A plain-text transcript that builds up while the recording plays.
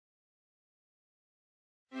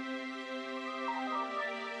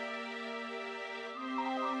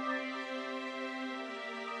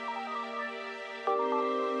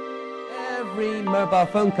Every mobile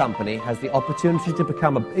phone company has the opportunity to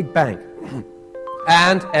become a big bank.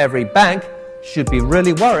 And every bank should be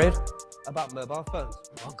really worried about mobile phones.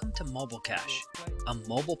 Welcome to Mobile Cash, a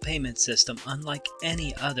mobile payment system unlike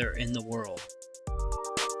any other in the world.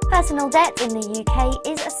 Personal debt in the UK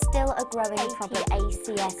is still a growing problem.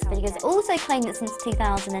 ACS figures also claim that since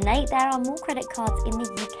 2008 there are more credit cards in the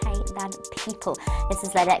UK than people. This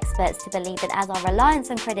has led experts to believe that as our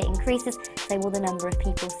reliance on credit increases, so will the number of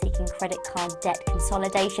people seeking credit card debt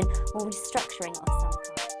consolidation or restructuring of some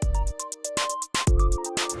kind.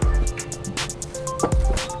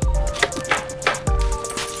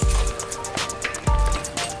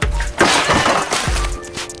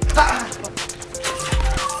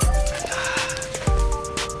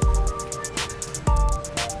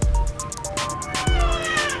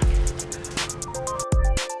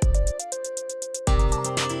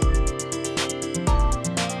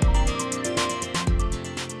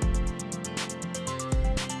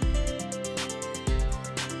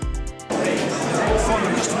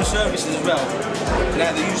 Customer services as well.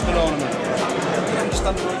 Now they use an ornament. I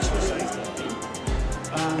understand the rights for safety.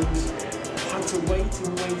 And had to wait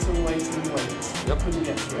and wait and wait and wait. Yep. Couldn't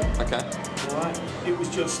get through. Okay. Alright? It was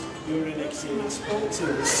just, you were an excellent spoke to.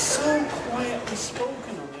 It was so quietly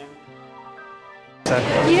spoken on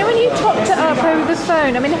him. You know when you topped it up over the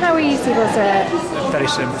phone, I mean how easy was it? Very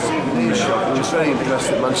simple. I was very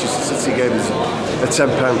impressed that Manchester City gave us a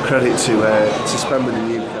 £10 credit to spend with the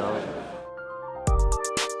new car.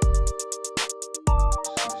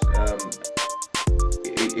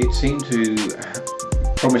 It seemed to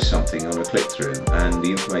promise something on a click-through, and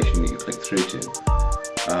the information that you clicked through to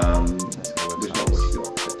was not what you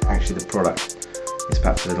got. Actually, the product is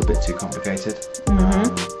perhaps a little bit too complicated.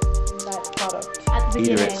 That product. At the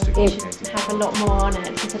Either beginning, it's too it complicated. have a lot more on it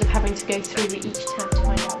instead of having to go through each tab to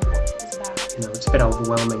find out what it was about. You know, it's a bit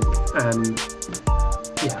overwhelming.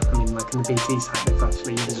 Yeah, I mean, like in the BT site, they've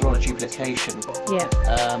actually there's a lot of duplication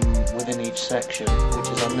within each section, which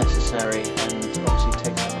is unnecessary and obviously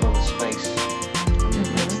takes up a lot of space and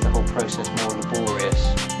makes the whole process more laborious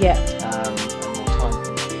and more time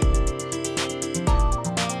consuming.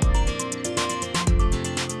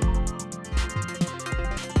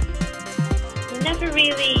 Never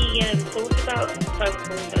really thought about phone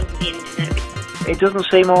calls over the internet. It doesn't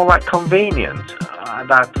seem all that convenient.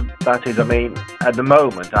 That is, I mean, at the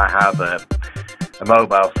moment I have a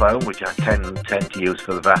mobile phone which I tend to use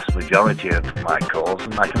for the vast majority of my calls,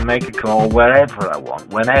 and I can make a call wherever I want,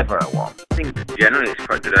 whenever I want. I think generally it's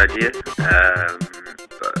quite a good idea,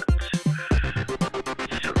 but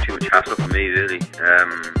it's not too much hassle for me really.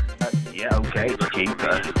 Yeah, okay, it's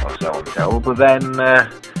cheaper or so and so, but then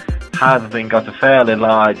having got a fairly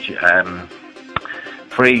large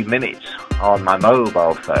free minutes on my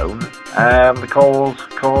mobile phone, the calls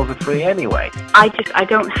are free anyway. I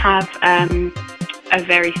don't have a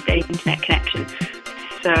very steady internet connection,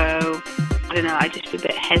 so I don't know, I just a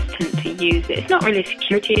bit hesitant to use it. It's not really a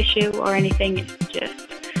security issue or anything, it's just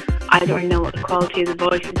I don't really know what the quality of the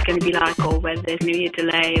voice is going to be like, or whether there's going to be a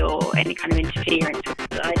delay or any kind of interference.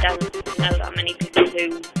 I don't know that many people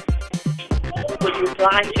who would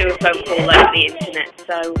reply to a phone call over the internet,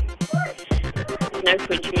 so there's no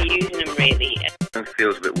point in me using them really. It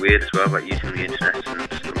feels a bit weird as well about using the internet and the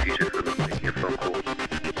computer for making a phone call.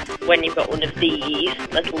 When you've got one of these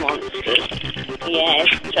little monsters,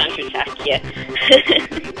 trying to attack you.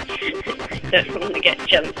 Don't want to get a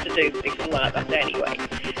chance to do things like that anyway.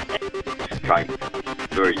 Right.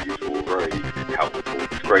 Very useful, very helpful,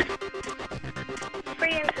 it's great.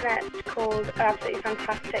 Free internet calls are absolutely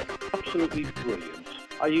fantastic. Absolutely brilliant.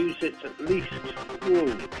 I use it at least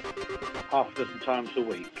half a dozen times a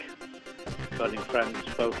week, phoning friends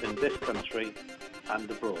both in this country and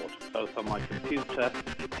abroad, both on my computer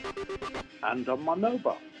and on my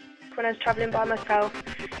mobile. When I was travelling by myself,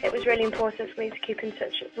 it was really important for me to keep in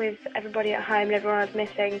touch with everybody at home and everyone I was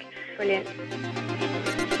missing. Brilliant.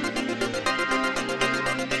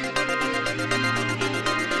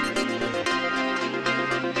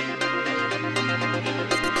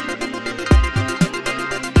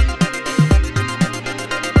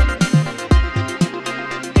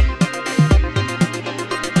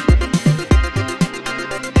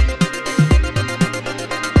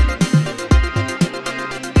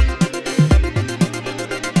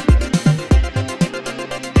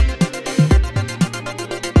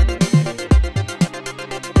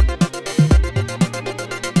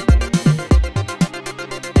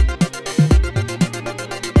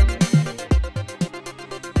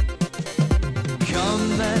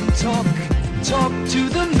 Talk to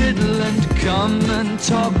the middle and come and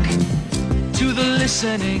talk to the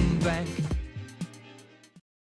listening bank.